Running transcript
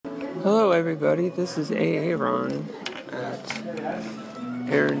Hello everybody, this is Aaron at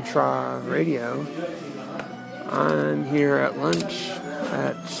Aaron Traw Radio. I'm here at lunch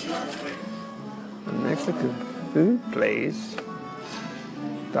at a Mexican food place.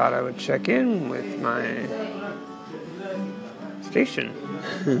 Thought I would check in with my station.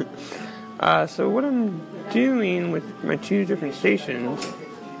 So what I'm doing with my two different stations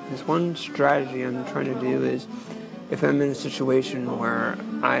is one strategy I'm trying to do is if I'm in a situation where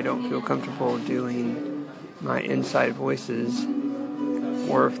I don't feel comfortable doing my inside voices,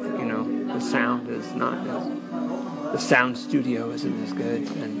 or if, the sound is not the sound studio isn't as good,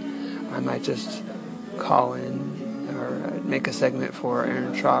 then I might just call in or make a segment for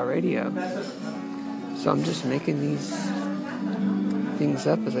Aaron Traw Radio. So I'm just making these things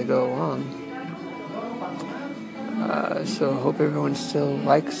up as I go along. So I hope everyone still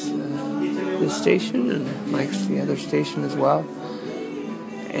likes this station and likes the other station as well.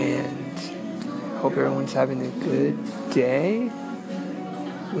 And hope everyone's having a good day,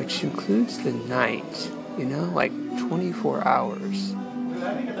 which includes the night, like 24 hours.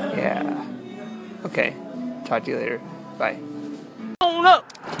 Yeah. Okay. Talk to you later. Bye. Get on up.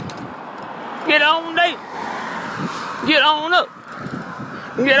 Get on down. Get on up.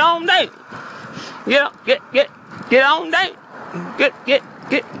 Get on down. Get on down.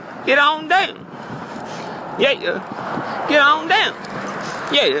 Get on down. Yeah. Get on down.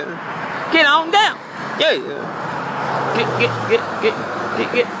 Yeah. Get on down. Yeah.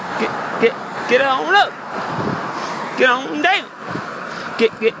 Get on up. Get on down.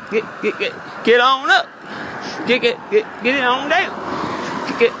 Get on up. Get it on down.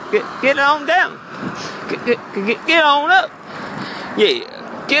 Get on down. Get on up.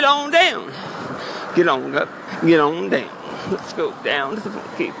 Yeah. Get on down. Get on up. Get on down. Let's go down to the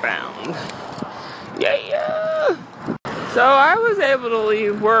funky bound. Yeah. So I was able to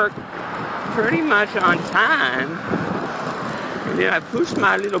leave work pretty much on time. And then I pushed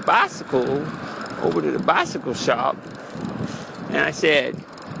my little bicycle over to the bicycle shop. And I said,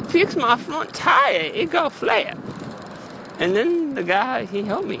 fix my front tire, it got flat. And then the guy, he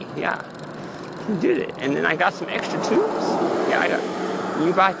helped me. Yeah, he did it. And then I got some extra tubes. Yeah,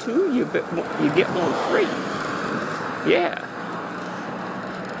 you buy two, you get one free. Yeah.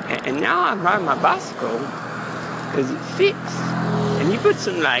 And now I'm riding my bicycle because it's fixed. And you put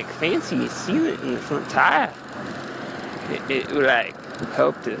some fancy sealant in the front tire. It would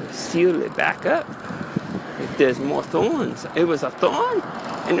help to seal it back up if there's more thorns. It was a thorn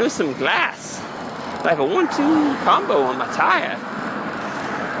and there was some glass. Like a 1-2 combo on my tire.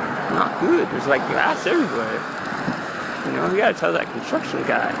 Not good. There's glass everywhere. You gotta tell that construction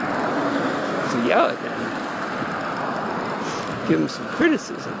guy to yell at them. Give him some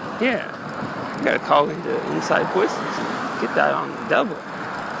criticism. Yeah. You gotta call into Inside Voices and get that on the double.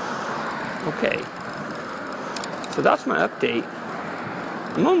 Okay. So that's my update.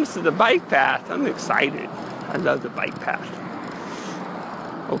 I'm almost to the bike path. I'm excited. I love the bike path.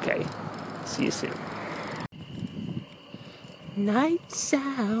 Okay. See you soon. Night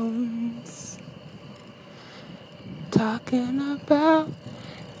sounds. Talking about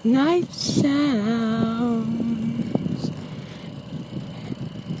night sounds.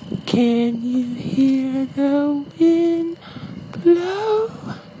 Can you hear the wind blow?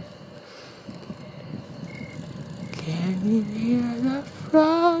 Can you hear the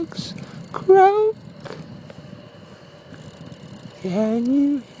frogs croak? Can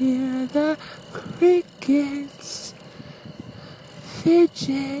you hear the crickets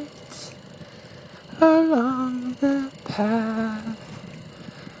fidget along the path?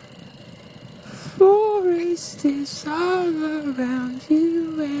 Forest is all around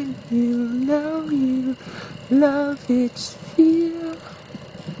you and you know you love its feel.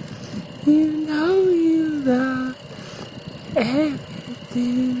 You know you love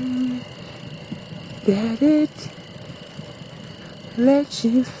everything that it lets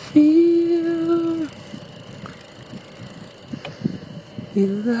you feel. You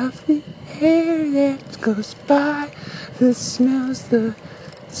love the air that goes by, the smells, the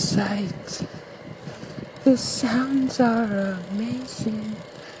sight. The sounds are amazing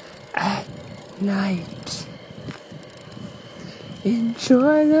at night.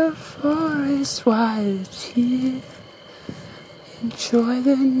 Enjoy the forest while it's here. Enjoy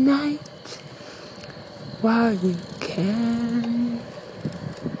the night while you can.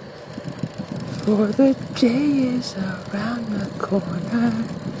 For the day is around the corner,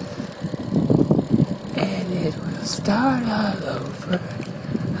 and it will start all over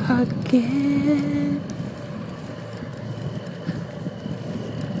again.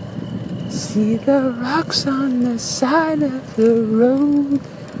 See the rocks on the side of the road.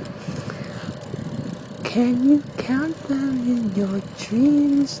 Can you count them in your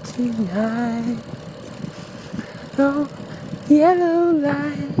dreams tonight? Oh, yellow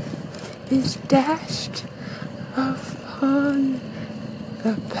line is dashed upon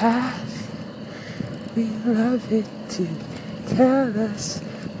the path. We love it to tell us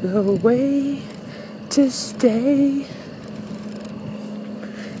the way to stay.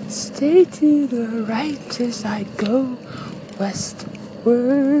 Stay to the right as I go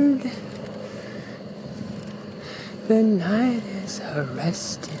westward. The night is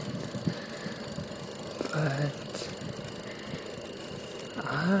arrested, but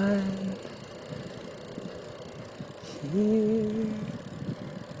I'm here.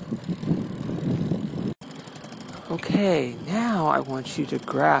 Okay, now I want you to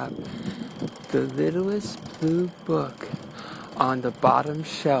grab the littlest blue book on the bottom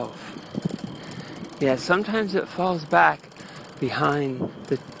shelf. Yeah, sometimes it falls back behind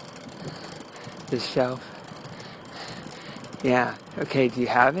the shelf. Yeah, okay, do you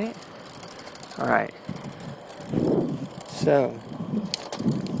have it? Alright. So,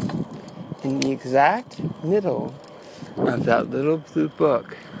 in the exact middle of that little blue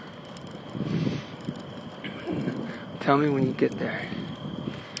book, tell me when you get there.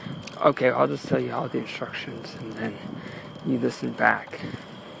 Okay, I'll just tell you all the instructions and then you listen back.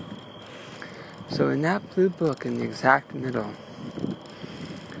 So in that blue book, in the exact middle,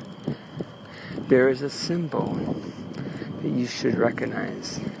 there is a symbol that you should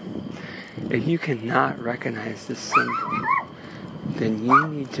recognize. If you cannot recognize this symbol, then you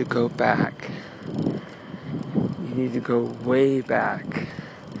need to go back. You need to go way back.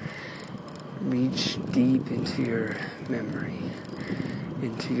 Reach deep into your memory,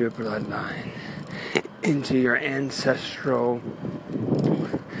 into your bloodline, into your ancestral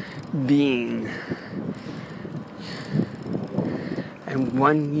being. And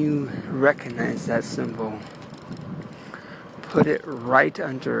when you recognize that symbol, put it right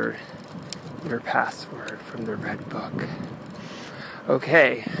under your password from the red book.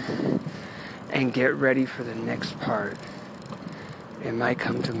 Okay, and get ready for the next part. It might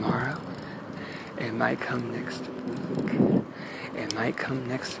come tomorrow. It might come next week. It might come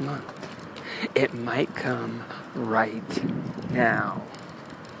next month. It might come right now.